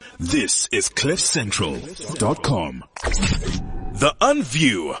This is CliffCentral.com. The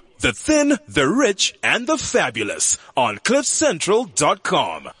Unview, the Thin, the Rich, and the Fabulous on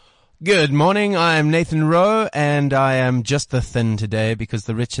CliffCentral.com. Good morning, I am Nathan Rowe, and I am just the thin today because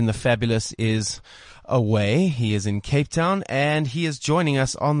the rich and the fabulous is away. He is in Cape Town, and he is joining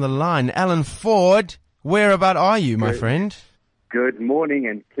us on the line. Alan Ford, whereabout are you, my friend? Good morning,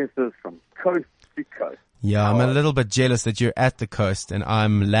 and kisses from coast to coast. Yeah, I'm a little bit jealous that you're at the coast, and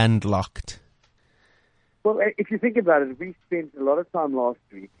I'm landlocked. Well, if you think about it, we spent a lot of time last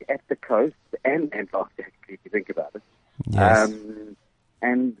week at the coast and landlocked, actually, if you think about it. Yes.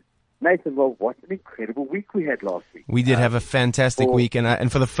 And Nathan, well, what an incredible week we had last week. We did have a fantastic week,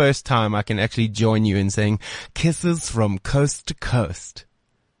 and for the first time, I can actually join you in saying kisses from coast to coast.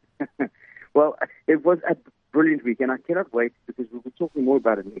 Well, it was a brilliant week, and I cannot wait because we'll be talking more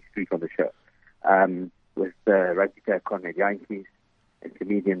about it next week on the show with rugby player Conrad Yankees and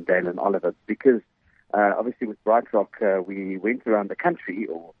comedian Dalen Oliver, because obviously with Bright Rock, we went around the country,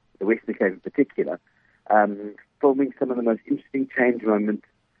 or the Western Cape in particular, filming some of the most interesting change moment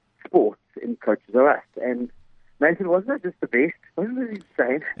sports in Coaches R Us. And Nathan, wasn't it just the best? Wasn't it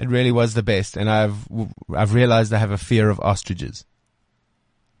insane? It really was the best, and I've realized I have a fear of ostriches.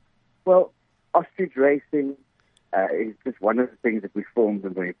 Well, ostrich racing is just one of the things that we filmed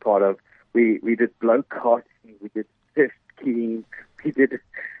and we're part of. We did blow karting, we did surf skiing, we did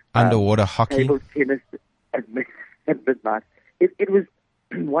underwater hockey, table tennis at midnight. It was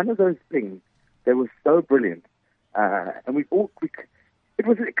one of those things that was so brilliant, and it was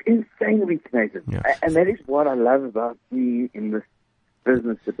an insane week, Nathan. Yeah. And that is what I love about being in this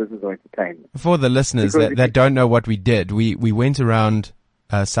business, the business of entertainment. For the listeners that don't know what we did, we went around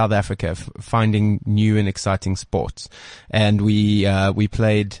South Africa finding new and exciting sports, and we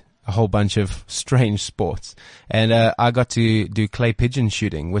played a whole bunch of strange sports, and I got to do clay pigeon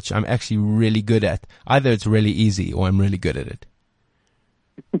shooting, which I'm actually really good at. Either it's really easy or I'm really good at it.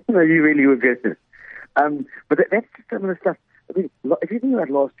 No, you really were good at it. But that's just some of the stuff. I mean, if you think about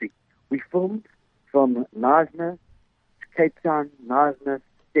last week, we filmed from Knysna, Cape Town, Knysna,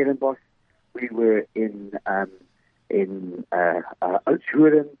 Stellenbosch. We were in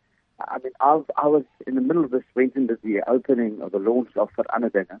Oudtshoorn. I mean, I was in the middle of this, went into the opening of the launch of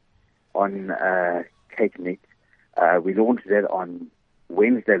Veranderdinge on Cape Net. We launched that on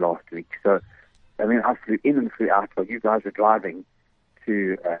Wednesday last week. So, I mean, I flew in and flew out while you guys were driving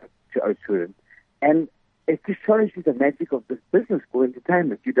to Oudtshoorn. And it just shows you the magic of this business called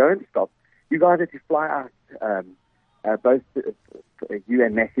entertainment. You don't stop. You guys had to fly out, both you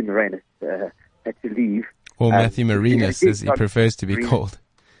and Matthew Moranis had to leave. Or Matthew Marinas, as he prefers to be called.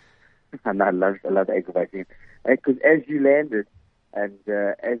 And I love aggravating him. Because as you landed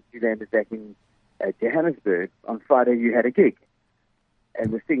back in Johannesburg, on Friday you had a gig.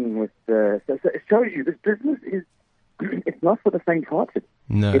 And we're singing with, so it shows you this business is, it's not for the faint-hearted.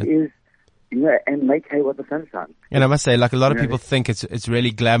 No. It is, and make hay while the sun shines. And I must say, like, a lot of people think it's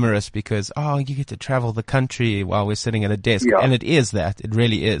really glamorous because, you get to travel the country while we're sitting at a desk. Yeah. And it is that. It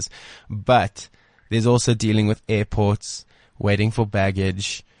really is. But there's also dealing with airports, waiting for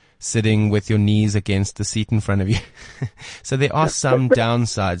baggage, sitting with your knees against the seat in front of you. So there are some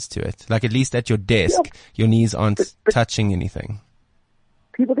downsides to it. Like, at least at your desk, your knees aren't touching anything.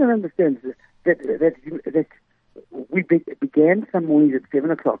 People don't understand that we began some mornings at 7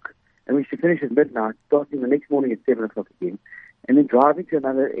 o'clock, and we should finish at midnight, starting the next morning at 7 o'clock again, and then driving to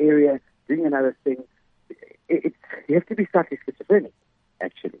another area, doing another thing. You have to be slightly schizophrenic,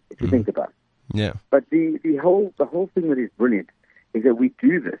 actually, if you think about it. Yeah. But the whole thing that is brilliant is that we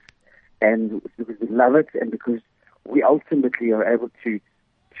do this, and because we love it, and because we ultimately are able to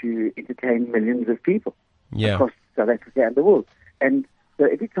entertain millions of people across South Africa and the world. And so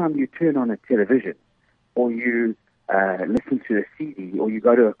every time you turn on a television, or you listen to a CD, or you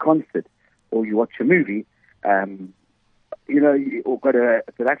go to a concert, or you watch a movie, or go to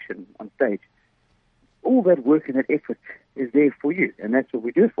a production on stage, all that work and that effort is there for you, and that's what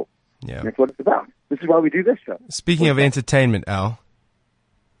we do it for. Yeah. And that's what it's about. This is why we do this show. Speaking of entertainment, Al,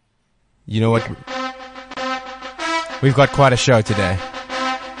 you know what? We've got quite a show today.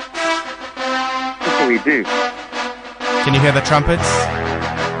 That's what we do. Can you hear the trumpets?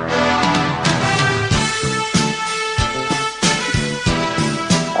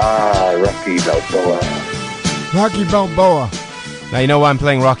 Rocky Balboa. Rocky Balboa. Now, you know why I'm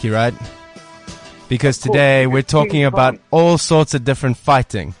playing Rocky, right? Because today we're talking about all sorts of different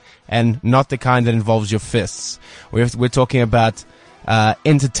fighting, and not the kind that involves your fists. We're talking about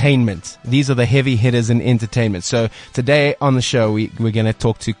entertainment. These are the heavy hitters in entertainment. So today on the show, we're going to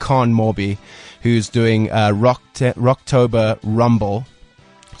talk to Kahn Morbee, who's doing Rocktober Rumble.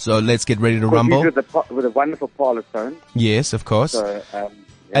 So let's get ready to rumble. With a wonderful parlor tone. Yes, of course. So,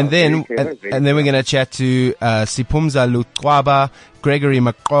 and then we're going to chat to Sipumza Luqwaba, Gregory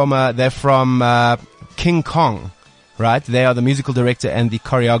Maqoma. They're from King Kong, right? They are the musical director and the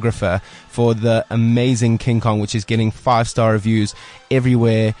choreographer for the amazing King Kong, which is getting 5-star reviews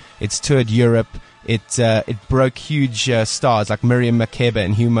everywhere. It's toured Europe. It broke huge stars like Miriam Makeba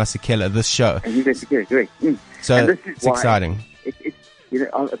and Hugh Masekela, this show. And Hugh Masekela, great. So and this is it's exciting.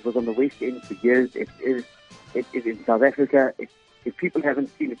 It was on the West End for years. It is in South Africa. If people haven't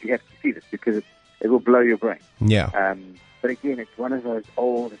seen it, you have to see this because it will blow your brain. Yeah. But again, it's one of those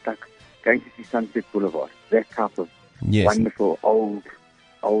old, it's like going to see Sunset Boulevard, that type of wonderful old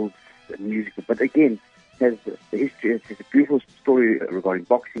music. But again, it has the history. It has a beautiful story regarding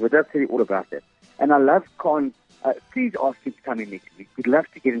boxing. But they'll tell you all about that. And I love Kahn. Please ask him to come in next week. We'd love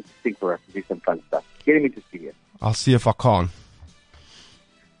to get him to sing for us and do some fun stuff. Get him into studio. I'll see if I can.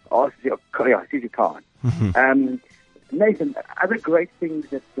 See if you can. Nathan, other great things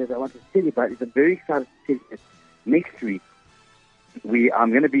that I want to tell you about is I'm very excited to tell you that next week I'm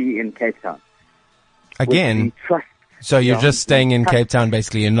going to be in Cape Town. Again? So you're just staying in Cape Town,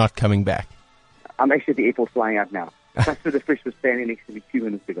 basically, and not coming back? I'm actually at the airport flying out now. Custer the Fish was standing next to me 2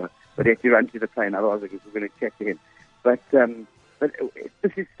 minutes ago, but I had to run to the plane, otherwise we're going to chat to him. But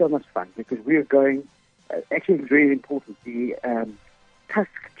this is so much fun because we are going, actually it's really important, the Tusk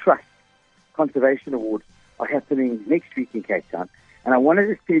Trust Conservation Awards are happening next week in Cape Town. And I wanted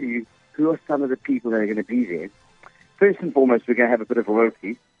to tell you who are some of the people that are going to be there. First and foremost, we're going to have a bit of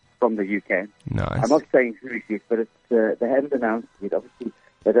royalty from the UK. Nice. I'm not saying who it is, but they haven't announced it. Obviously,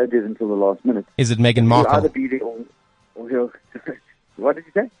 they don't do it until the last minute. Is it Meghan Markle? He'll either be there or he'll... What did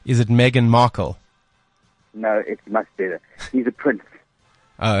you say? Is it Meghan Markle? No, it's much better. He's a prince.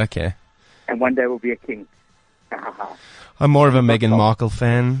 Oh, okay. And one day will be a king. I'm more of a Meghan Markle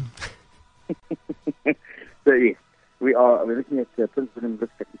fan. So yes, we're looking at Prince William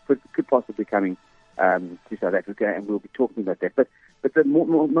could possibly coming to South Africa, and we'll be talking about that. But the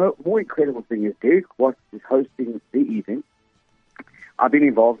more incredible thing is Derek Watts is hosting the event. I've been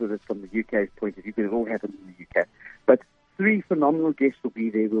involved with this from the UK's point of view, because it all happens in the UK. But 3 phenomenal guests will be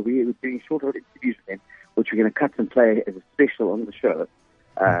there. We're doing short interviews with them, which we're going to cut and play as a special on the show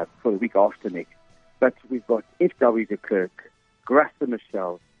for the week after next. But we've got F.W. de Klerk, Grasta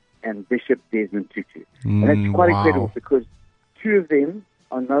Michelle, and Bishop Desmond Tutu. And it's quite incredible because 2 of them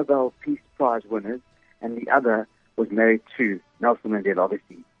are Nobel Peace Prize winners, and the other was married to Nelson Mandela,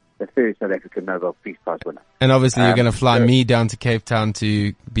 obviously, the 3rd South African Nobel Peace Prize winner. And obviously you're going to fly me down to Cape Town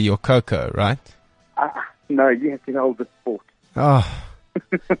to be your Coco, right? No, you have to hold the sport. Oh,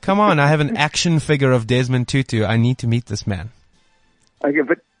 come on. I have an action figure of Desmond Tutu. I need to meet this man. Okay,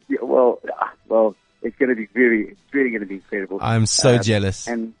 but, well, it's going to be it's really going to be incredible. I'm so jealous.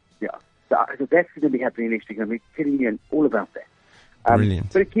 And, so that's going to be happening next week. I'm going to be telling you all about that.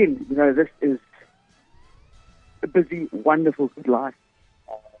 Brilliant. But again, this is a busy, wonderful, good life,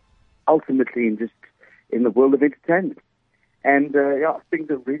 ultimately in the world of entertainment. And, things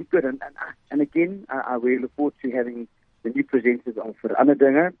are really good. And again, I really look forward to having the new presenters on for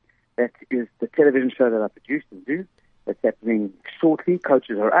Anadinga. That is the television show that I produced and do. That's happening shortly.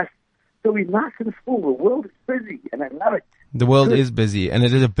 Coaches Are Us. So we're nice and full. The world is busy, and I love it. The world is busy, and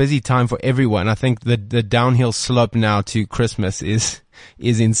it is a busy time for everyone. I think the downhill slope now to Christmas is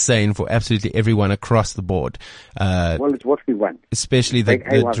insane for absolutely everyone across the board. Well, it's what we want. Especially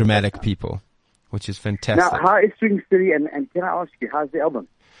the dramatic people, which is fantastic. Now, how is Swing City, and can I ask you, how's the album?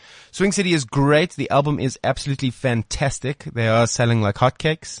 Swing City is great. The album is absolutely fantastic. They are selling like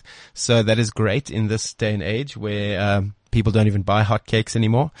hotcakes, so that is great in this day and age where people don't even buy hotcakes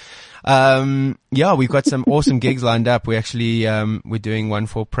anymore. We've got some awesome gigs lined up. We actually, we're doing one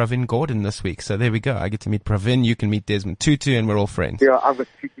for Pravin Gordon this week. So there we go. I get to meet Pravin. You can meet Desmond Tutu, and we're all friends. Yeah, I've got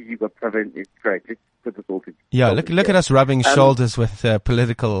Tutu, you've got Pravin. It's great. Let's put this all together. Yeah, look at us rubbing shoulders with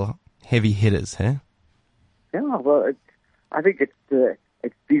political heavy hitters, huh? Yeah, well, I think it's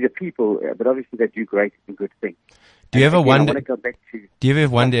these are people, but obviously they do great and good things. Do you ever wonder? I want to go back to. Do you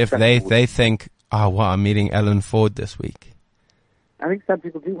ever wonder if they think, oh, wow, I'm meeting Alan Ford this week? I think some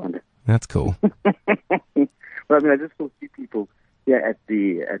people do wonder. That's cool. Well, I just saw 2 people here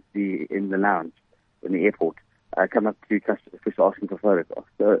in the lounge in the airport come up to Custer the Fish asking for photographs.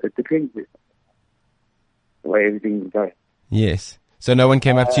 So it depends the way everything goes. Yes. So no one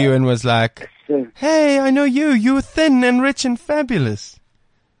came up to you and was like, "Hey, I know you. You're thin and rich and fabulous."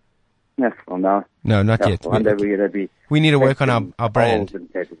 No, well, no. No, not yet. One day we're going to be. We need to work on our brand.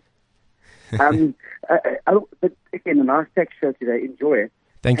 But again, a nice tech show today. Enjoy it.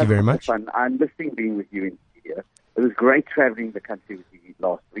 Thank you very much. Fun. I'm listening being with you in studio. It was great traveling the country with you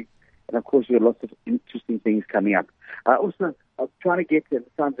last week. And, of course, we have lots of interesting things coming up. Also, I was trying to get, it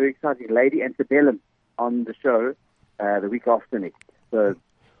sounds very exciting, Lady Antebellum on the show the week after next. So,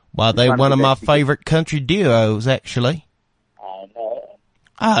 well, they're one of my favorite country duos, actually. I know.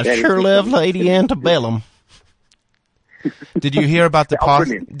 I sure love Lady Antebellum. Did you hear about the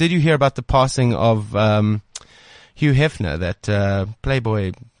passing of Hugh Hefner, that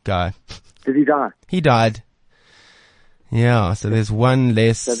Playboy guy? Did he die? He died. Yeah, so there's one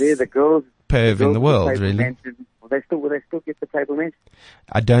less so they're the girls, perv in the world, really. Will they still get the table mention?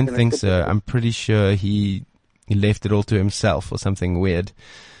 I don't think so. I'm pretty sure he left it all to himself or something weird.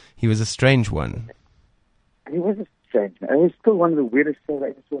 He was a strange one. He was a strange man. He was still one of the weirdest things I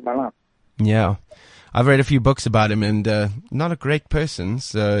ever saw in my life. Yeah. I've read a few books about him, and not a great person,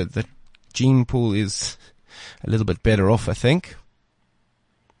 so the gene pool is a little bit better off, I think.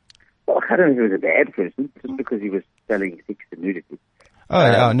 Well, I don't think he was a bad person, just because he was selling sex and nudity.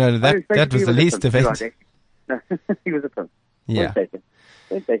 No, that was the least of it. Right, no, he was a pimp. Yeah.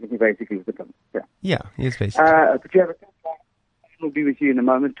 He basically was a pimp. Yeah, he is basically. But you have a we'll be with you in a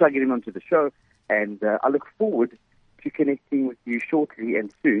moment. Try to get him onto the show, and I look forward to connecting with you shortly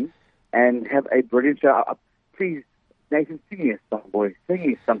and soon, and have a brilliant show. Please, Nathan, sing me a song, boy. Sing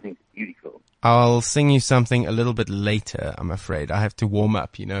me something beautiful. I'll sing you something a little bit later, I'm afraid. I have to warm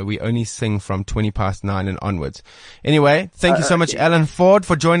up, we only sing from 9:20 and onwards. Anyway, thank you so much, Alan Ford,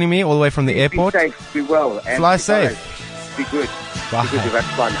 for joining me all the way from the airport. Be safe, be well. And fly safe. Be good. Bye. Be good. You've had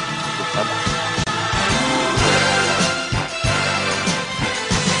fun. Bye-bye.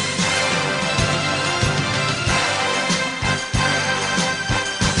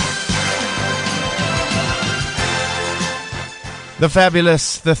 The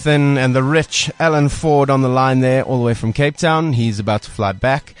fabulous, the thin, and the rich Alan Ford on the line there, all the way from Cape Town. He's about to fly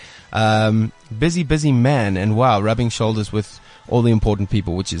back. Busy man, and wow, rubbing shoulders with all the important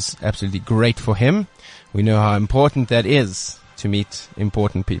people, which is absolutely great for him. We know how important that is, to meet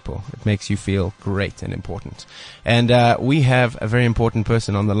important people. It makes you feel great and important. And we have a very important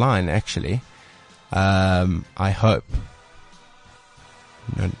person on the line, actually. I hope.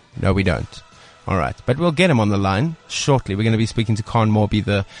 No, we don't. All right, but we'll get him on the line shortly. We're going to be speaking to Kahn Morbee,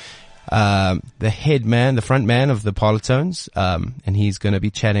 the head man, the front man of the Parlotones, and he's going to be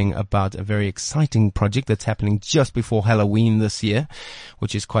chatting about a very exciting project that's happening just before Halloween this year,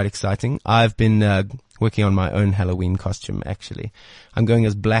 which is quite exciting. I've been working on my own Halloween costume, actually. I'm going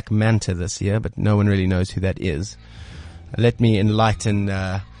as Black Manta this year, but no one really knows who that is. Let me enlighten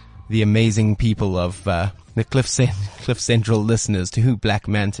the amazing people of the Cliff Central listeners to who Black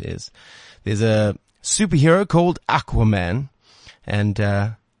Manta is. There's a superhero called Aquaman,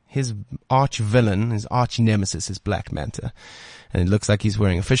 and his arch villain, his arch nemesis is Black Manta. And it looks like he's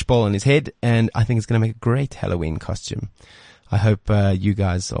wearing a fishbowl on his head, and I think it's going to make a great Halloween costume. I hope you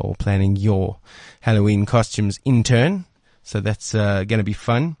guys are all planning your Halloween costumes in turn, so that's going to be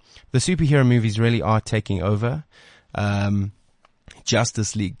fun. The superhero movies really are taking over.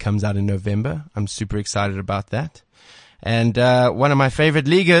 Justice League comes out in November. I'm super excited about that. And one of my favorite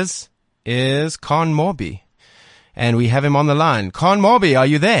leaguers is Kahn Morbee, and we have him on the line. Kahn Morbee, are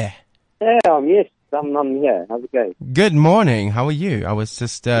you there? Yeah, yes, I'm here. How's it going? Good morning. How are you? I was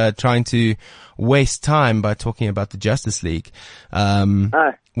just trying to waste time by talking about the Justice League,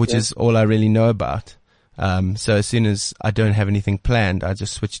 which is all I really know about. So as soon as I don't have anything planned, I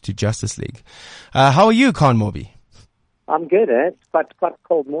just switch to Justice League. How are you, Kahn Morbee? I'm good, It's quite a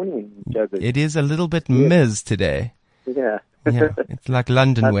cold morning in Joburg. It is a little bit Ms. today. Yeah. Yeah, it's like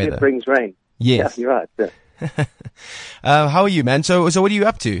London weather. It brings rain. Yes. Yeah, you're right. Yeah. How are you, man? So what are you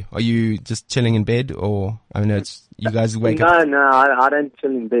up to? Are you just chilling in bed, or I know it's you guys wake up? No, I don't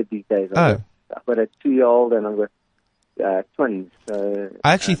chill in bed these days. I've got a 2-year-old and I've got twins. So,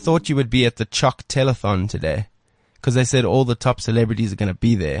 I actually thought you would be at the Choc Telethon today, because they said all the top celebrities are going to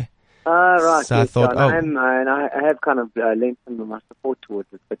be there. Right. So yes, I thought, I have kind of lent some of my support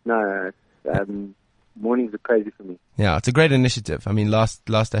towards it, but no, mornings are crazy for me. Yeah, it's a great initiative. I mean, last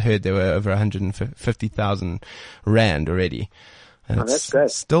I heard there were over 150,000 rand already. And that's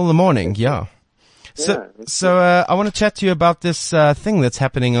great. Still the morning, yeah. So I want to chat to you about this thing that's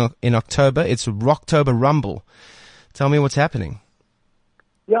happening in October. It's Rocktober Rumble. Tell me what's happening.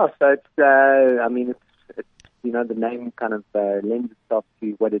 Yeah, so it's the name kind of lends itself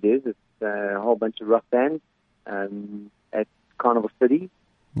to what it is. It's a whole bunch of rock bands at Carnival City.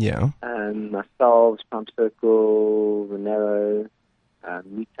 Yeah. Ourselves, Pump Circle, Renero,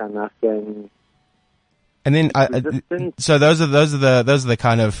 Nita Nothing. And then, so those are the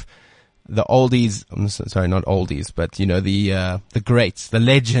kind of the oldies, sorry, not oldies, but the greats, the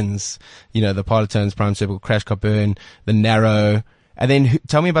legends, the Parlotones, Prime Circle, Crash Coburn, the Narrow, and then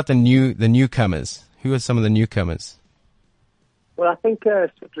tell me about the newcomers. Who are some of the newcomers? Well, I think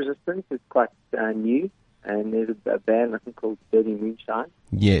Swift Resistance is quite new, and there's a band I think called Dirty Moonshine.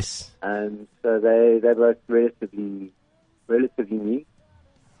 Yes. And so they're both relatively new.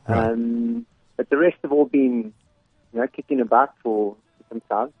 Right. But the rest have all been, kicking about for some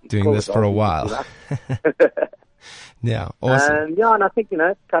time. Doing this for a while. Yeah, awesome. And I think,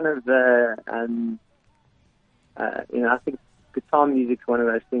 it's kind of, I think guitar music's one of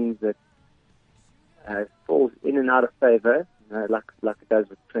those things that falls in and out of favor, like it does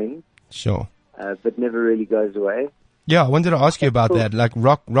with trends. Sure. But never really goes away. Yeah, I wanted to ask you about that, like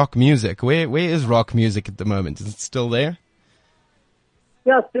rock music. Where is rock music at the moment? Is it still there?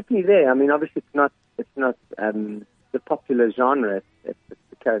 Yeah, it's definitely there. I mean, obviously it's not the popular genre at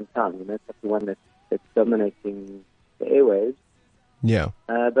the current time. It's not the one that's dominating the airwaves. Yeah.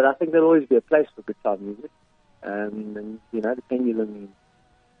 But I think there'll always be a place for guitar music. And the pendulum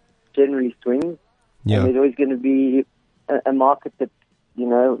generally swings. Yeah. And there's always going to be a market that,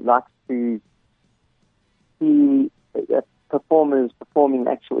 likes to see performers performing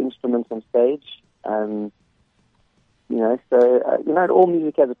actual instruments on stage. All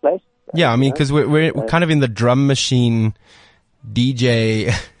music has a place. Yeah, I mean, because we're kind of in the drum machine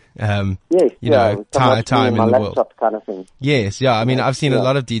DJ, time in the world. Kind of thing. Yes, yeah. I mean, I've seen a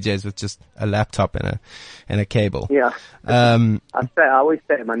lot of DJs with just a laptop and a cable. Yeah. I always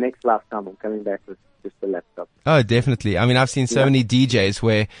say my next lifetime I'm coming back with just a laptop. Oh, definitely. I mean, I've seen so many DJs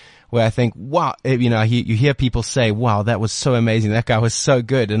where I think, wow, you hear people say, wow, that was so amazing. That guy was so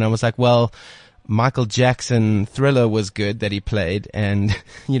good. And I was like, well, Michael Jackson Thriller was good that he played, and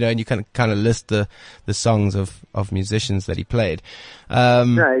and you kind of list the songs of musicians that he played. No,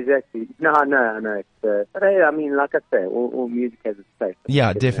 exactly. No. But I mean, like I say, all music has its place.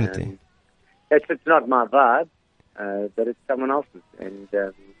 Yeah, definitely. It's not my vibe, but it's someone else's. And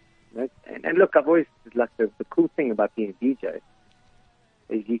look, I've always like the cool thing about being a DJ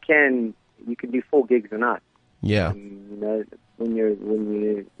is you can do 4 gigs a night. Yeah. And, when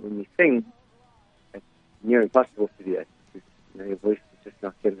you sing, it's near impossible to do that. Because, your voice is just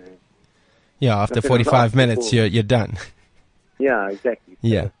not going to. Yeah, after 45 minutes, you're done. Yeah, exactly.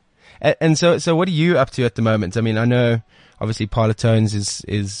 Yeah. And so what are you up to at the moment? I mean, I know obviously Parlotones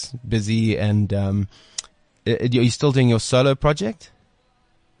is busy, and are you still doing your solo project?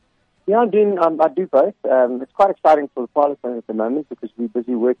 Yeah, I do both. It's quite exciting for the Parlotones at the moment because we're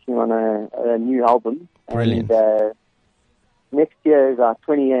busy working on a new album. Brilliant. And next year is our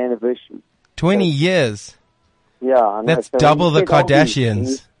 20-year anniversary. 20 years? Yeah, I know. That's so double the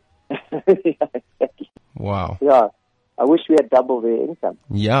Kardashians. Yeah, exactly. Wow. Yeah, I wish we had double their income.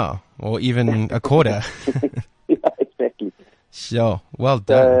 Yeah, or even a quarter. Yeah, exactly. Sure, well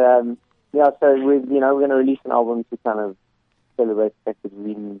done. So we're going to release an album to kind of celebrate the fact that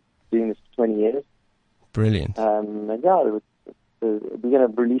we've been doing this for 20 years. Brilliant. And we're going to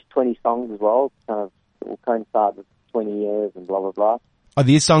release 20 songs as well, kind of will coincide with 20 years and blah, blah, blah. Are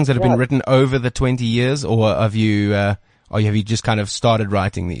these songs that have been written over the 20 years, or have you just kind of started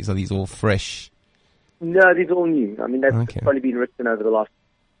writing these? Are these all fresh? No, these are all new. I mean, they've probably been written over the last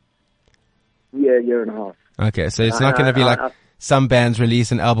year and a half. Okay, so it's not going to be like some bands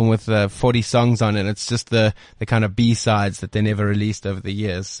release an album with 40 songs on it. It's just the kind of B-sides that they never released over the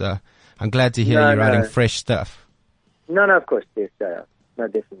years. So I'm glad to hear you're writing fresh stuff. No, of course, yes, no,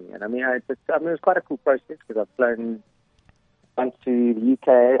 definitely. And I mean, it was quite a cool process because I've flown to the UK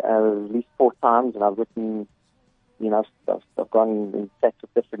at least 4 times, and I've written, I've gone in chats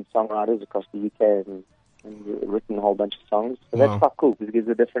with different songwriters across the UK and written a whole bunch of songs. So that's quite cool because it gives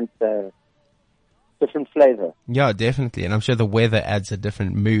a different flavor. Yeah, definitely. And I'm sure the weather adds a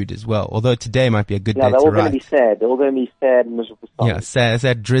different mood as well. Although today might be a good day to write. Yeah, they're all going to be sad. They're all going to be sad and miserable songs. Yeah,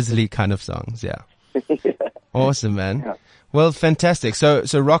 sad, drizzly kind of songs, yeah. Awesome, man. Yeah. Well, fantastic. So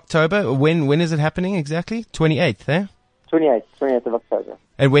Rocktober, when is it happening exactly? 28th, eh? 28th of October.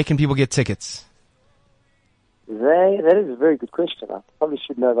 And where can people get tickets? That is a very good question. I probably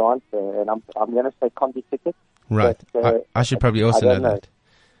should know the answer, and I'm going to say Combi Ticket. Right. But, I should probably also know that.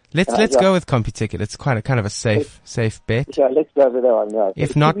 Let's go with Combi Ticket. It's quite a kind of a safe bet. Yeah, let's go with that one. Yeah.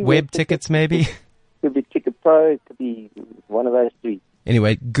 If not, web tickets maybe. Could be Ticket Pro. It could be one of those 3.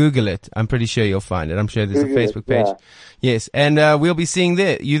 Anyway, Google it. I'm pretty sure you'll find it. I'm sure there's a Facebook page. Yeah. Yes, and we'll be seeing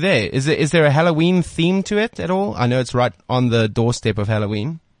you there. Is there a Halloween theme to it at all? I know it's right on the doorstep of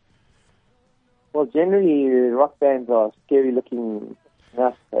Halloween. Well, generally, rock bands are scary-looking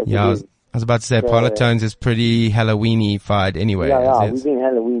enough. Yeah, I was about to say, Parlotones is pretty Halloween-ified anyway. Yeah, we've been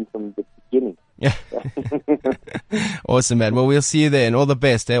Halloween from the Awesome, man. Well, we'll see you there, and all the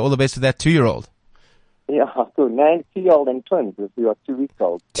best. All the best with that 2-year-old. Yeah, cool. 2-year-old and twins. We are 2 weeks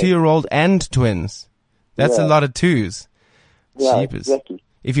old. 2-year-old and twins. That's a lot of twos. Yeah, Jeepers. exactly.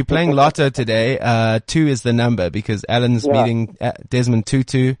 If you're playing Lotto today, 2 is the number because Alan's meeting Desmond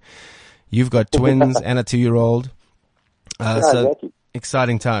Tutu. You've got twins and a 2-year-old. So exactly.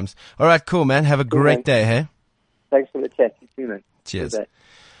 Exciting times. All right, cool, man. Have a great day, hey? Thanks for the chat. You too, man. Cheers.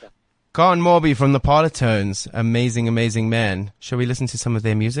 Kahn Morbee from the Parlotones. Amazing, amazing man. Shall we listen to some of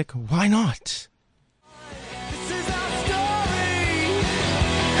their music? Why not? This is our story.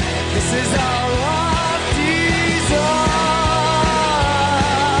 This is our rock design.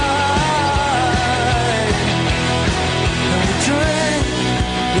 And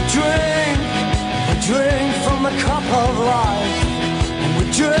we drink from the cup of life. And we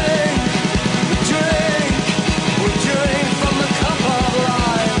drink from the cup of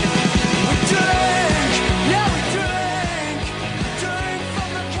life. We drink from the cup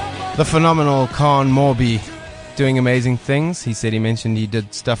of The phenomenal Kahn Morbee doing amazing things. He said he mentioned he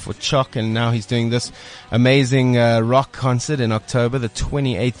did stuff with Choc, and now he's doing this amazing rock concert in October, the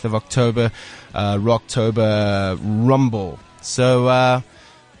 28th of October, Rocktober Rumble. So,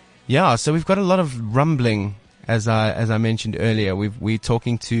 so we've got a lot of rumbling, as I mentioned earlier. We're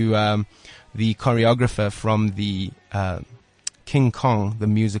talking to the choreographer from the King Kong, the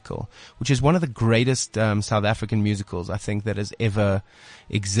musical, which is one of the greatest South African musicals I think that has ever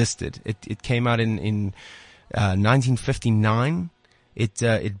existed. It came out in 1959.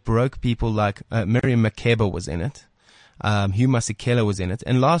 It broke people like Miriam Makeba was in it. Hugh Masekela was in it.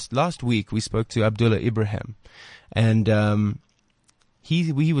 And last week we spoke to Abdullah Ibrahim, and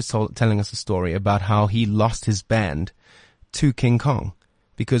he was telling us a story about how he lost his band to King Kong,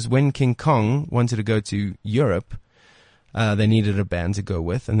 because when King Kong wanted to go to Europe, they needed a band to go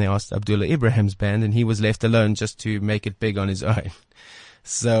with, and they asked Abdullah Ibrahim's band, and he was left alone just to make it big on his own.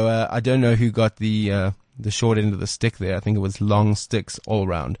 So I don't know who got the short end of the stick there. I think it was long sticks all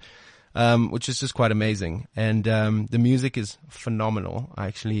round, which is just quite amazing. And the music is phenomenal. I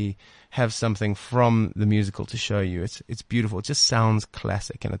actually have something from the musical to show you. It's beautiful. It just sounds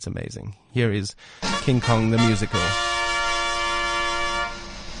classic, and it's amazing. Here is King Kong the musical.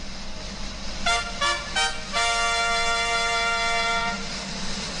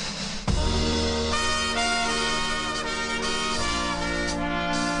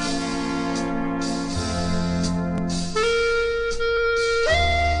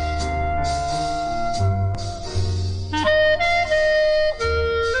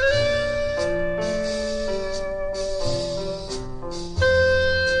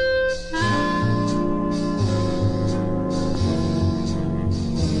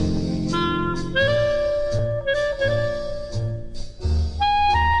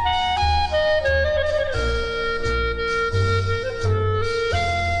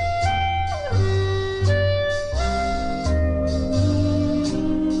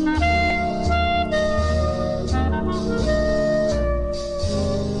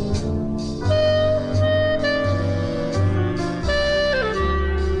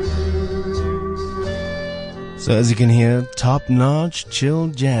 So as you can hear, top-notch, chill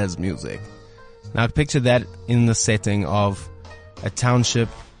jazz music. Now picture that in the setting of a township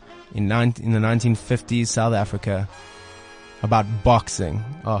in the 1950s South Africa about boxing.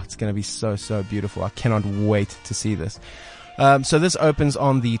 Oh, it's going to be so, so beautiful. I cannot wait to see this. So this opens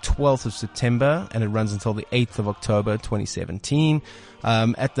on the 12th of September and it runs until the 8th of October 2017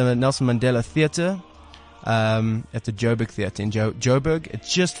 at the Nelson Mandela Theatre, at the Joburg Theatre in Joburg. It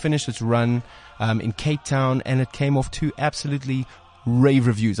just finished its run in Cape Town, and it came off 2 absolutely rave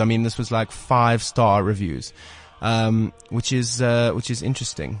reviews. I mean, this was like 5-star reviews, which is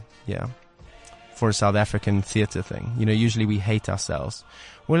interesting. Yeah. For a South African theatre thing. You know, usually we hate ourselves.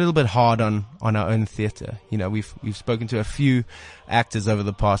 We're a little bit hard on our own theatre. You know, we've spoken to a few actors over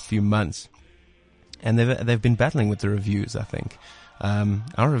the past few months, and they've been battling with the reviews, I think.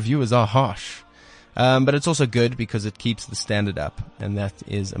 Our reviewers are harsh. But it's also good because it keeps the standard up, and that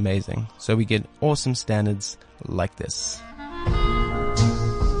is amazing. So we get awesome standards like this.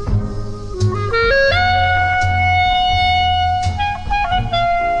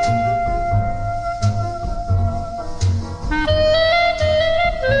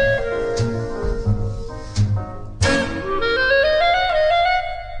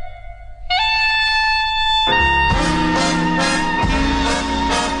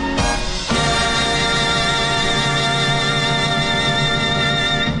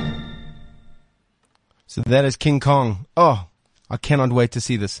 So that is King Kong. Oh, I cannot wait to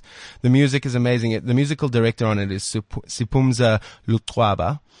see this. The music is amazing. The musical director on it is Sipumza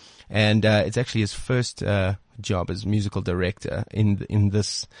Luqwaba. And it's actually his first job as musical director in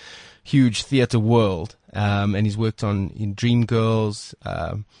this huge theater world. And he's worked in Dreamgirls,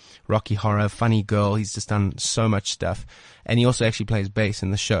 Rocky Horror, Funny Girl. He's just done so much stuff. And he also actually plays bass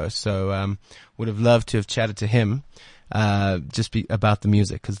in the show. So would have loved to have chatted to him about the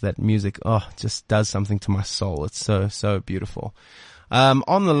music, because that music just does something to my soul. It's so beautiful.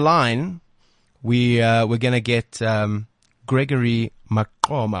 On the line, we're going to get Gregory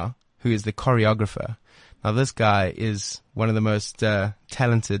Maqoma, who is the choreographer. Now, this guy is one of the most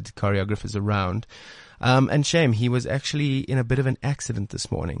talented choreographers around. And shame, he was actually in a bit of an accident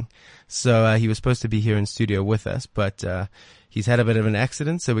this morning. So he was supposed to be here in studio with us, but he's had a bit of an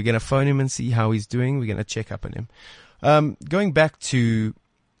accident. So we're going to phone him and see how he's doing. We're going to check up on him. Going back to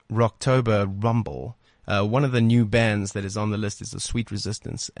Rocktober Rumble, one of the new bands that is on the list is the Sweet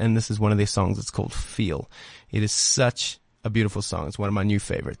Resistance, and this is one of their songs. It's called Feel. It is such a beautiful song. It's one of my new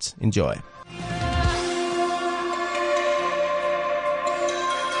favorites. Enjoy.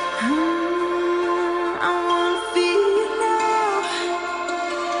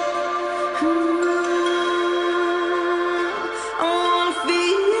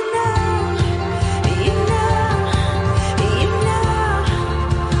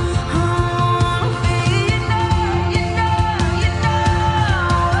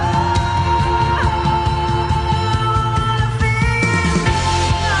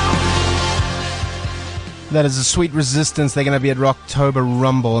 That is the Sweet Resistance. They're going to be at Rocktober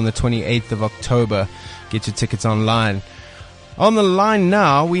Rumble on the 28th of October. Get your tickets online. On the line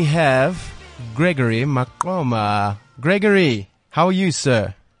now, we have Gregory Maqoma. Gregory, how are you,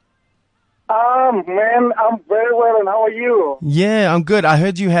 sir? Man, I'm very well, and how are you? Yeah, I'm good. I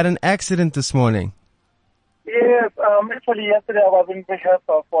heard you had an accident this morning. Yes, actually yesterday I was in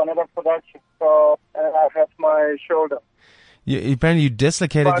rehearsal for another production, so I hurt my shoulder. Apparently you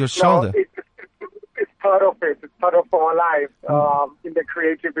dislocated your shoulder. It's part of it. It's part of our life in the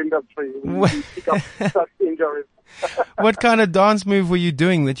creative industry. We pick up such injuries. What kind of dance move were you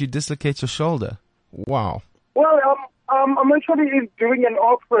doing that you dislocate your shoulder? Wow. Well, I'm actually doing an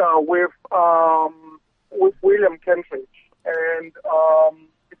opera with William Kentridge, and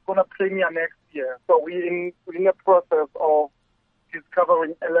it's going to premiere next year. So we're in the process of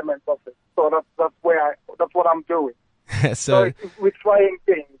discovering elements of it. So that's what I'm doing. So we're trying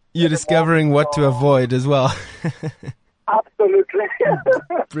things. You're discovering what to avoid as well. Absolutely.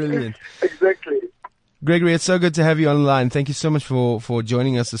 Brilliant. Exactly. Gregory, it's so good to have you online. Thank you so much for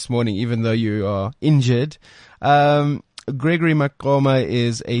joining us this morning, even though you are injured. Gregory Maqoma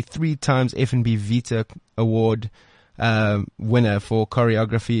is a 3 times F&B Vita Award winner for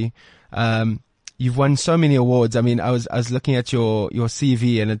choreography. You've won so many awards. I mean, I was looking at your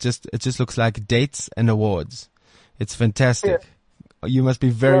CV, and it just looks like dates and awards. It's fantastic. Yeah. You must be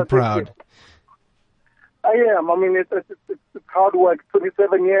very proud. I am. I mean, it's hard work.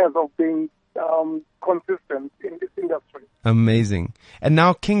 27 years of being consistent in this industry. Amazing. And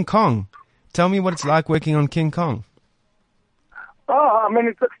now King Kong. Tell me what it's like working on King Kong. I mean,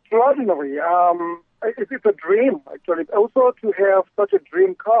 it's extraordinary. It's a dream, actually. Also, to have such a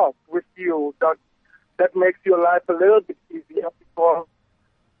dream cast with you that makes your life a little bit easier, because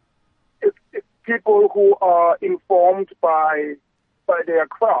it's people who are informed by their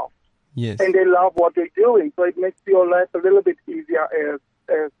craft. Yes. And they love what they're doing. So it makes your life a little bit easier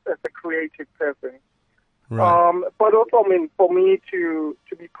as a creative person. Right. But also, I mean, for me to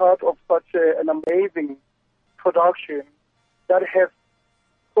be part of such an amazing production that has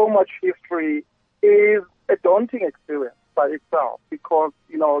so much history is a daunting experience by itself, because,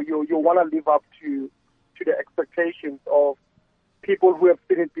 you want to live up to the expectations of people who have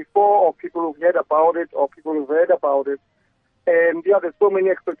seen it before, or people who've heard about it, or people who've read about it. And there's so many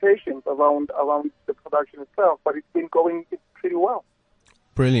expectations around the production itself, but it's been going pretty well.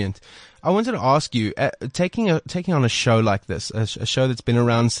 Brilliant. I wanted to ask you, taking on a show like this, a show that's been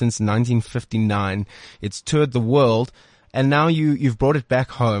around since 1959, it's toured the world, and now you've brought it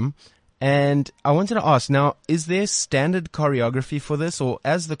back home. And I wanted to ask, now, is there standard choreography for this, or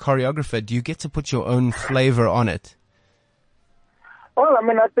as the choreographer, do you get to put your own flavor on it? Well, I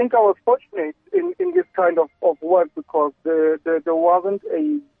mean, I think I was fortunate in this kind of work, because there wasn't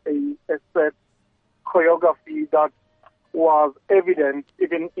a set choreography that was evident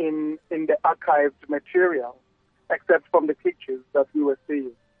even in the archived material, except from the pictures that we were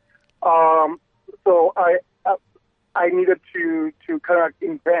seeing. So I needed to kind of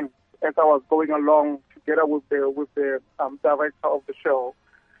invent as I was going along, together with the director of the show,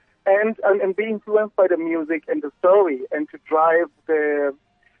 and be influenced by the music and the story, and to drive the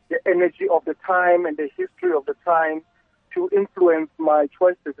energy of the time and the history of the time. to influence my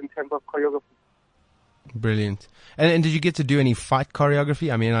choices in terms of choreography. Brilliant. And did you get to do any fight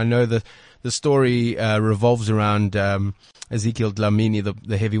choreography? I mean, I know the story revolves around Ezekiel Dlamini,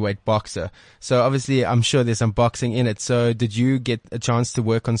 the heavyweight boxer. So obviously, I'm sure there's some boxing in it. So did you get a chance to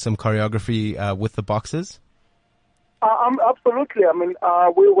work on some choreography with the boxers? Absolutely. I mean,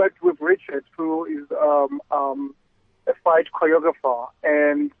 we worked with Richard, who is a fight choreographer,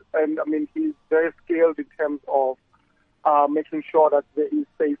 and I mean, he's very skilled in terms of making sure that there is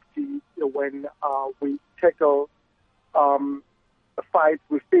safety when we tackle fights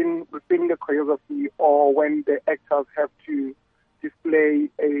within the choreography, or when the actors have to display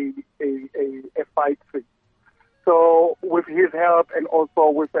a fight scene. So with his help, and also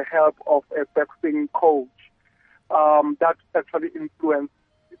with the help of a boxing coach, that actually influenced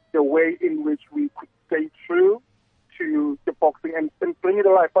the way in which we could stay true to the boxing and bring it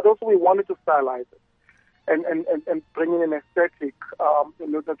alive. But also we wanted to stylize it and bring in an aesthetic,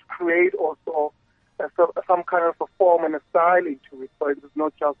 to create also some kind of a form and a style into it. So it is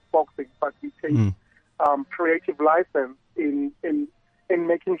not just boxing, but we take creative license in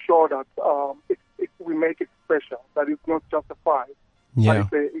making sure that we make it special, that it's not just a fight, but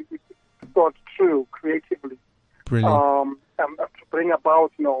it's thought true creatively. Brilliant. To bring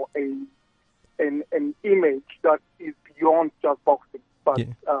about, an image that is beyond just boxing, but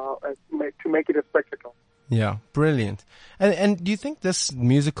to make it a spectacle. Yeah, brilliant. And do you think this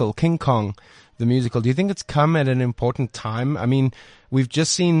musical, King Kong, the musical, do you think it's come at an important time? I mean, we've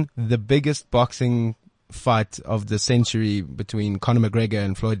just seen the biggest boxing fight of the century between Conor McGregor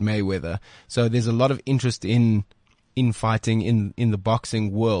and Floyd Mayweather. So there's a lot of interest in fighting in the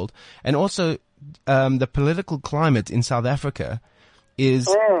boxing world. And also, the political climate in South Africa is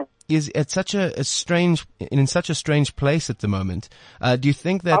at such a strange place at the moment. Do you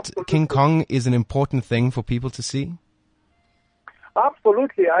think that Absolutely. King Kong is an important thing for people to see?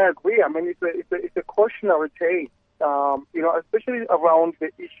 Absolutely, I agree. I mean, it's a cautionary tale, especially around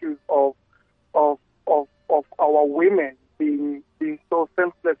the issues of our women being so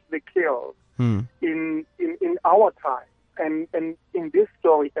senselessly killed in our time. And in this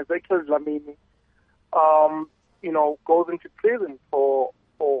story, Ezekiel Dlamini, goes into prison for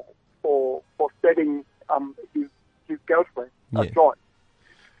setting his girlfriend, Joy,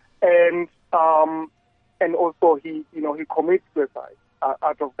 and also he commits suicide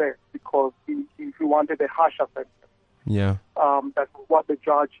out of that because he wanted a harsher sentence. Yeah. That's what the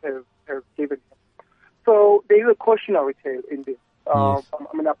judge has given him. So there is a cautionary tale in this. Yes.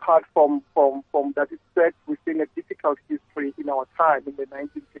 I mean, apart from that, it's set within a difficult history in our time in the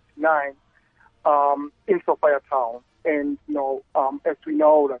 1959 in Sophia Town, and as we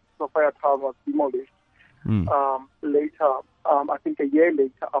know, that Sophia Town was demolished later. I think a year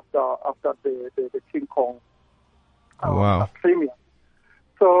later after the King Kong premiere.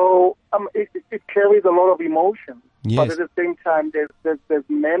 So it carries a lot of emotion, but at the same time, there's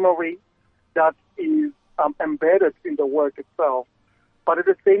memory that is embedded in the work itself. But at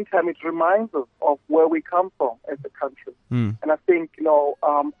the same time, it reminds us of where we come from as a country. And I think,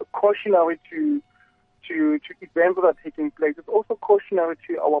 cautionary to events that are taking place, it's also cautionary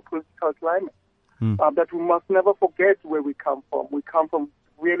to our political climate. That we must never forget where we come from. We come from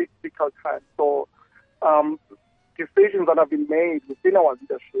really difficult times. So decisions that have been made within our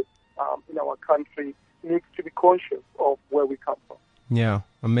leadership in our country needs to be conscious of where we come from. Yeah,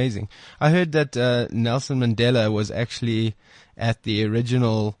 amazing. I heard that Nelson Mandela was actually at the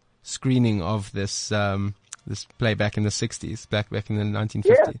original screening of this this play back in the 60s, back in the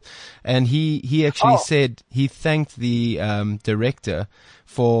 1950s. And he actually said he thanked the director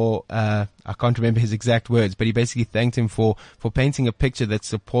for I can't remember his exact words, but he basically thanked him for painting a picture that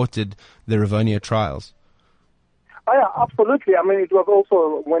supported the Rivonia trials. Oh, yeah, absolutely. I mean, it was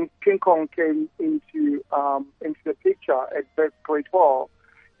also when King Kong came into the picture at West Grade 12,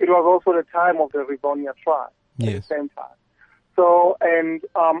 it was also the time of the Rivonia trial at the same time. So, and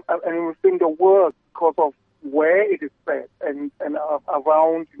within the work, because of where it is set and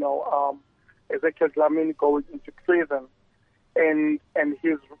around, Ezekiel Dlamini going into prison and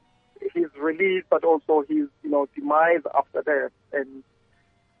his release, but also his, demise after that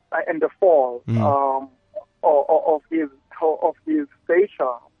and the fall, of his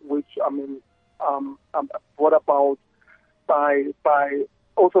stature, which brought about by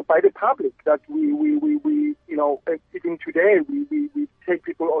the public, that we even today we take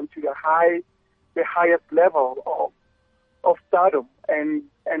people onto the highest level of stardom, and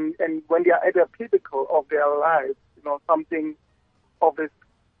when they are at the pinnacle of their lives, something of this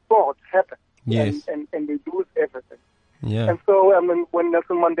sort happens, and they lose everything. Yeah. And so when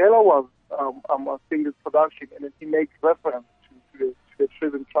Nelson Mandela was seeing this production, and then he makes reference to the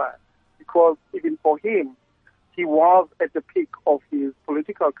treason trial, because even for him, he was at the peak of his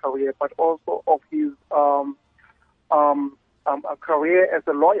political career, but also of his career as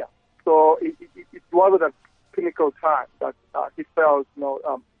a lawyer. So it was at a pinnacle time that he felt,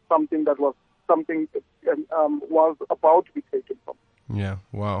 something was about to be taken from him. Yeah,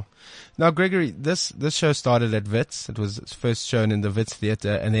 wow. Now, Gregory, this show started at Wits. It was first shown in the Wits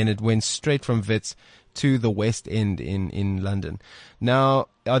Theatre, and then it went straight from Wits to the West End in London. Now,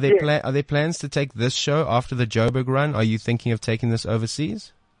 are there plans to take this show after the Joburg run? Are you thinking of taking this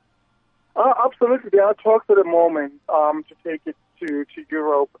overseas? Absolutely. There are talks at the moment to take it to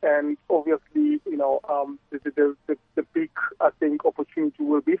Europe, and obviously, the big, I think, opportunity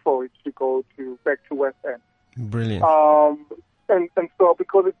will be for it to go back to West End. Brilliant. And so,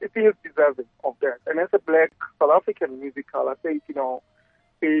 because it is deserving of that. And as a Black South African musical, I think,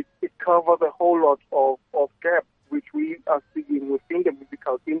 it covers a whole lot of gaps which we are seeing within the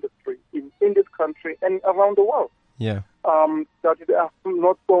musical industry in this country and around the world. Yeah. That there are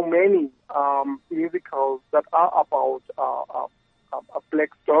not so many musicals that are about a Black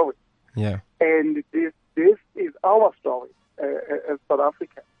story. Yeah. And this is our story as South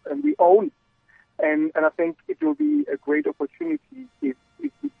Africans, and we own it. And I think it will be a great opportunity if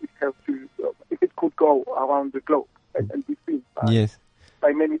it could go around the globe and be seen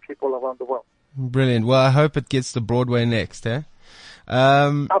by many people around the world. Brilliant. Well, I hope it gets to Broadway next, eh?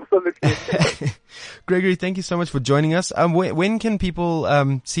 Absolutely. Gregory, thank you so much for joining us. When can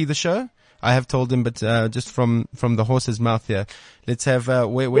people see the show? I have told them, but just from the horse's mouth here, let's have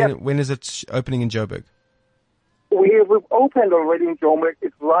when is it opening in Joburg? We've opened already in Joburg.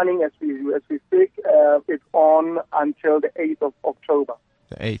 It's running as we speak. It's on until the 8th of October.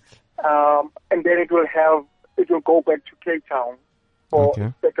 The 8th. And then it will go back to Cape Town for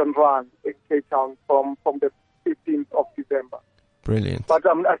second run in Cape Town from the 15th of December. Brilliant. But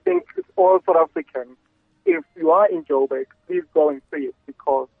I think it's all South Africans. If you are in Joburg, please go and see it,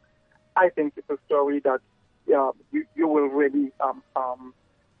 because I think it's a story that you will really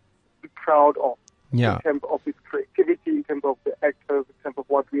be proud of. Yeah. In terms of its creativity, in terms of the actors, in terms of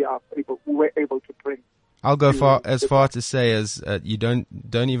what we were able to bring. I'll go as far to say as you don't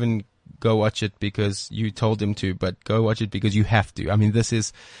even go watch it because you told him to, but go watch it because you have to. I mean, this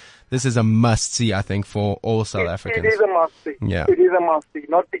is a must see, I think, for all South Africans. It is a must see. Yeah. It is a must see.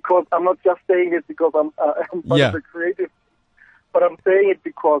 Not because I'm not just saying it because I'm part of the creative, but I'm saying it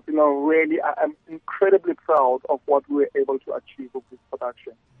because really I'm incredibly proud of what we were able to achieve with this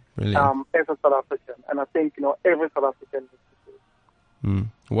production. Brilliant. As a South African, and I think every South African needs to do it.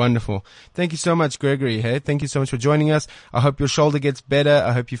 Wonderful. Thank you so much, Gregory. Hey, thank you so much for joining us. I hope your shoulder gets better.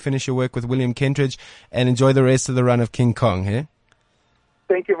 I hope you finish your work with William Kentridge and enjoy the rest of the run of King Kong. Hey.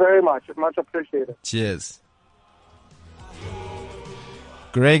 Thank you very much. It's much appreciated. Cheers.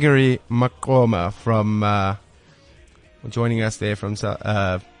 Gregory Maqoma from joining us there from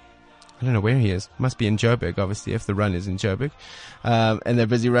I don't know where he is. Must be in Joburg, obviously, if the run is in Joburg. And they're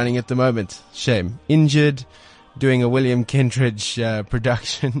busy running at the moment. Shame. Injured, doing a William Kentridge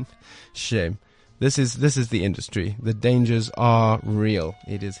production. Shame. This is the industry. The dangers are real.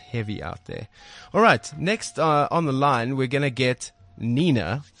 It is heavy out there. All right. Next on the line, we're going to get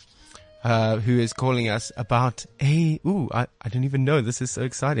Nina, who is calling us about I don't even know. This is so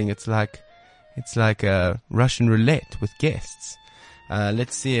exciting. It's like a Russian roulette with guests.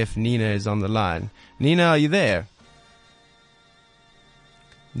 Let's see if Nina is on the line. Nina, are you there?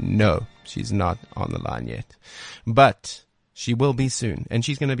 No, she's not on the line yet. But she will be soon. And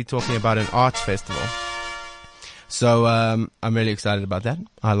she's going to be talking about an arts festival. So I'm really excited about that.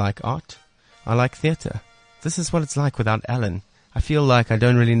 I like art. I like theater. This is what it's like without Alan. I feel like I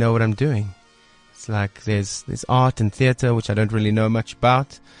don't really know what I'm doing. It's like there's art and theater, which I don't really know much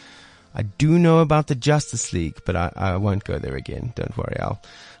about. I do know about the Justice League, but I won't go there again. Don't worry.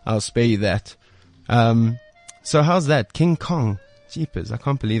 I'll spare you that. So how's that? King Kong. Jeepers. I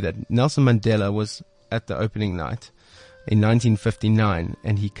can't believe that. Nelson Mandela was at the opening night in 1959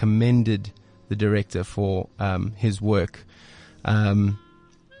 and he commended the director for, his work.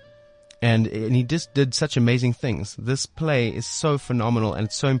 And he just did such amazing things. This play is so phenomenal and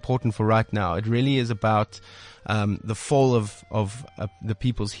it's so important for right now. It really is about the fall of the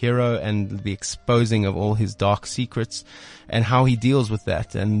people's hero and the exposing of all his dark secrets and how he deals with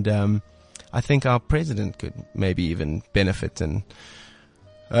that. And I think our president could maybe even benefit and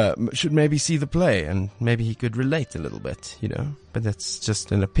should maybe see the play and maybe he could relate a little bit, But that's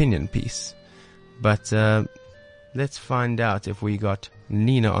just an opinion piece. But let's find out if we got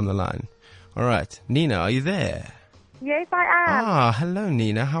Nina on the line. All right. Nina, are you there? Yes, I am. Hello,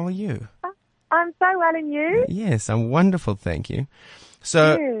 Nina. How are you? so well, and you? Yes, I'm wonderful, thank you.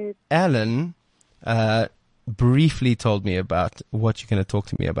 So, Good. Alan briefly told me about what you're going to talk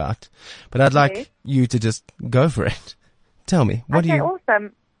to me about, but I'd like you to just go for it. Tell me, what do you... Okay,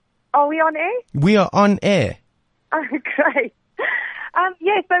 awesome. Are we on air? We are on air. Oh, great.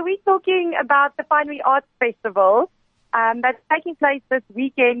 So we're talking about the Finery Art Festival that's taking place this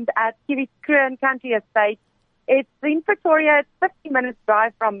weekend at Kroon Country Estate. It's in Pretoria. It's 15 minutes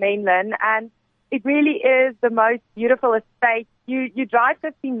drive from mainland, and it really is the most beautiful estate. You drive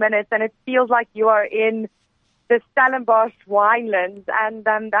 15 minutes, and it feels like you are in the Stellenbosch winelands, and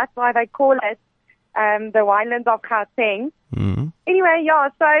that's why they call it the winelands of Gauteng. Mm-hmm. Anyway,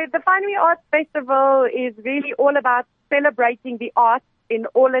 so the Finery Art Festival is really all about celebrating the arts in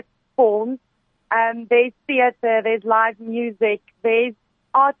all its forms. There's theatre, there's live music, there's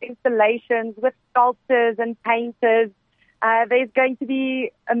art installations with sculptors and painters. There's going to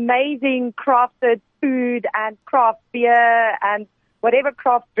be amazing crafted food and craft beer and whatever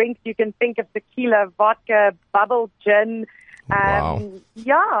craft drinks you can think of, tequila, vodka, bubble gin. Wow.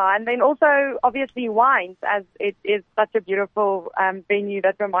 And then also obviously wines, as it is such a beautiful venue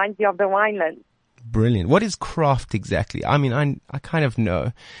that reminds you of the winelands. Brilliant. What is craft exactly? I mean, I kind of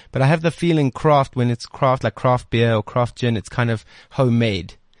know, but I have the feeling craft, when it's craft, like craft beer or craft gin, it's kind of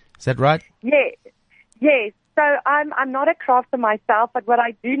homemade. Is that right? Yes. So I'm not a crafter myself, but what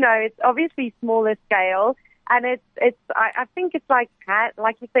I do know, it's obviously smaller scale, and I think it's like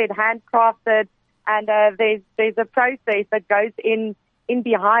you said, handcrafted, and there's a process that goes in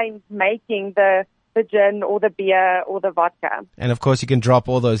behind making the gin or the beer or the vodka. And of course you can drop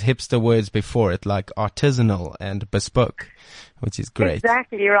all those hipster words before it, like artisanal and bespoke, which is great.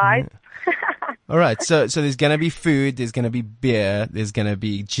 Exactly right. Yeah. All right. So there's going to be food, there's going to be beer, there's going to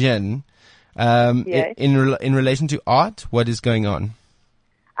be gin. Yes. In relation to art, what is going on?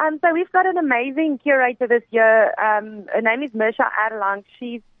 So we've got an amazing curator this year. Her name is Mirsha Adelang.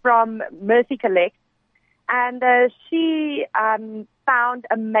 She's from Mercy Collect, and she found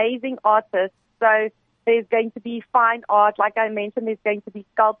amazing artists. So there's going to be fine art, like I mentioned. There's going to be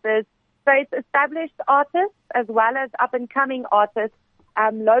sculptors. So it's established artists as well as up-and-coming artists,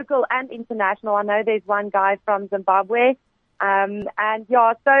 local and international. I know there's one guy from Zimbabwe. So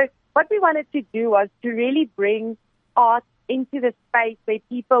what we wanted to do was to really bring art into the space where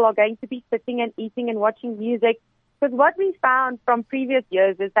people are going to be sitting and eating and watching music. Because what we found from previous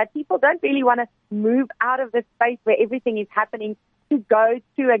years is that people don't really want to move out of the space where everything is happening to go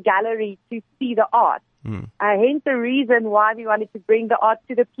to a gallery to see the art. Hence the reason why we wanted to bring the art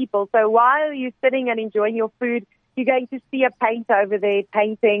to the people. So while you're sitting and enjoying your food, you're going to see a painter over there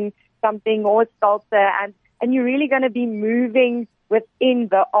painting something or a sculptor, and you're really going to be moving within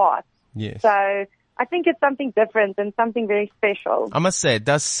the art. Yes. So I think it's something different and something very special. I must say, it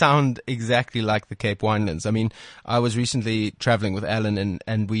does sound exactly like the Cape Winelands. I mean, I was recently traveling with Alan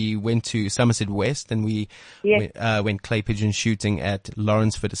and we went to Somerset West and we went clay pigeon shooting at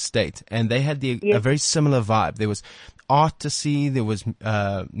Lawrenceford Estate, and they had a very similar vibe. There was art to see, there was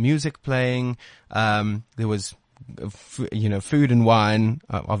music playing, there was food and wine.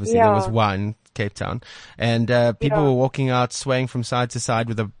 Obviously there was wine, Cape Town, and people were walking out swaying from side to side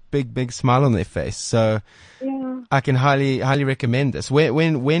with a big smile on their face. So I can highly recommend this.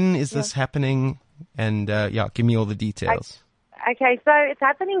 When is this happening? And give me all the details. Okay, so it's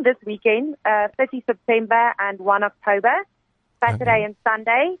happening this weekend, 30 September and 1 October, Saturday and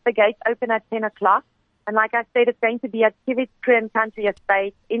Sunday. The gates open at 10 o'clock. And like I said, it's going to be at Kroon Country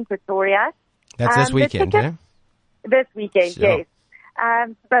Estate in Pretoria. That's this weekend, eh? This weekend, sure. Yes.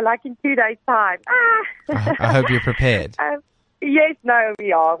 So like in 2 days' time. I hope you're prepared. Yes, no,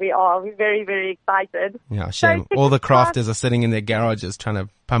 we are. We're very, very excited. Yeah, shame. All the crafters are sitting in their garages trying to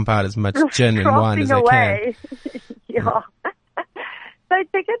pump out as much gin and wine as they can. So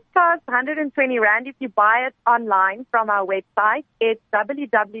tickets cost 120 Rand if you buy it online from our website. It's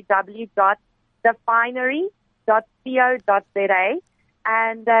www.thefinery.co.za.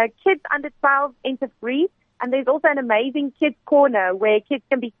 And kids under 12 enter free. And there's also an amazing kids corner where kids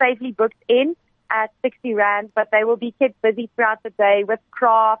can be safely booked in at 60 Rand, but they will be kept busy throughout the day with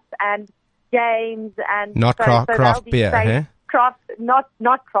crafts and games and not craft beer, eh? Not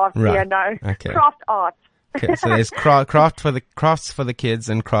craft beer, no. Okay. Craft art. Okay, so there's crafts for the kids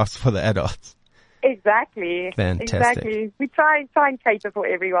and crafts for the adults. Exactly. Fantastic. Exactly. We try and cater for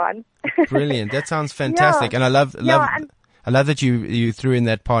everyone. Brilliant. That sounds fantastic, and I love. I love that you threw in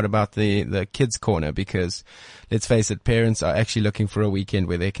that part about the kids corner, because let's face it, parents are actually looking for a weekend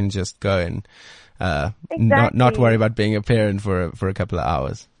where they can just go and not worry about being a parent for a couple of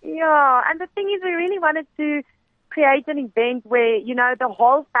hours. Yeah, and the thing is, we really wanted to create an event where, the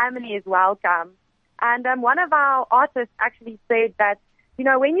whole family is welcome. And one of our artists actually said that, you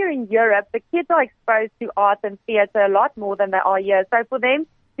know, when you're in Europe, the kids are exposed to art and theater a lot more than they are here. So for them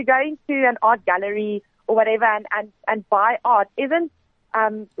to go into an art gallery or whatever and buy art isn't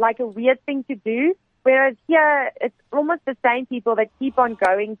like a weird thing to do. Whereas here, it's almost the same people that keep on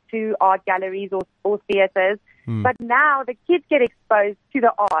going to art galleries or theaters. But now the kids get exposed to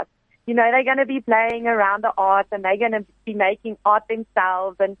the art. You know, they're going to be playing around the art and they're going to be making art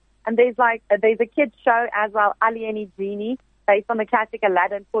themselves. And there's a kids show as well, Ali and Genie, based on the classic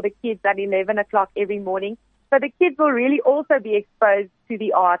Aladdin for the kids at 11 o'clock every morning. So the kids will really also be exposed to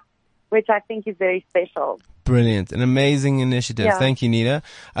the art, which I think is very special. Brilliant. An amazing initiative. Yeah. Thank you, Nina.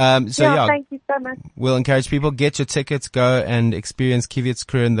 Thank you so much. We'll encourage people, get your tickets, go and experience Kiviet's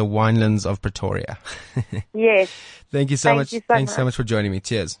crew in the winelands of Pretoria. Yes. Thank you so much. Thanks so much for joining me.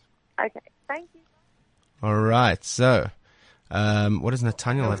 Cheers. Okay. Thank you. All right. So, what does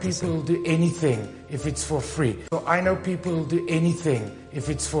Nathaniel have to say? People will do anything if it's for free. So I know people will do anything if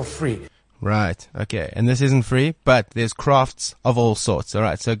it's for free. Right. Okay. And this isn't free, but there's crafts of all sorts. All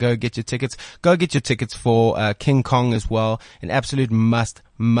right. So go get your tickets. Go get your tickets for King Kong as well. An absolute must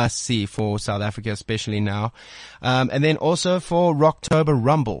see for South Africa, especially now. And then also for Rocktober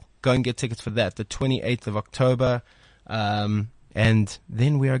Rumble. Go and get tickets for that, the 28th of October. And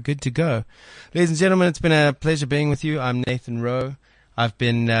then we are good to go. Ladies and gentlemen, it's been a pleasure being with you. I'm Nathan Rowe. I've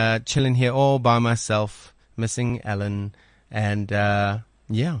been chilling here all by myself, missing Alan, and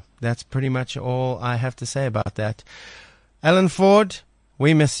yeah, that's pretty much all I have to say about that. Alan Ford,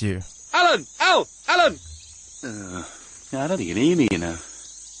 we miss you. Alan! Al! Alan! I don't think you can hear me, you know.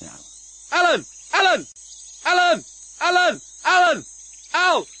 No. Alan! Alan! Alan! Alan! Alan!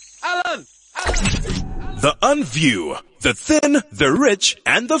 Al! Alan! The Unview, the Thin, the Rich,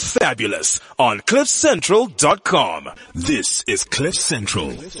 and the Fabulous on CliffCentral.com. This is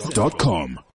CliffCentral.com.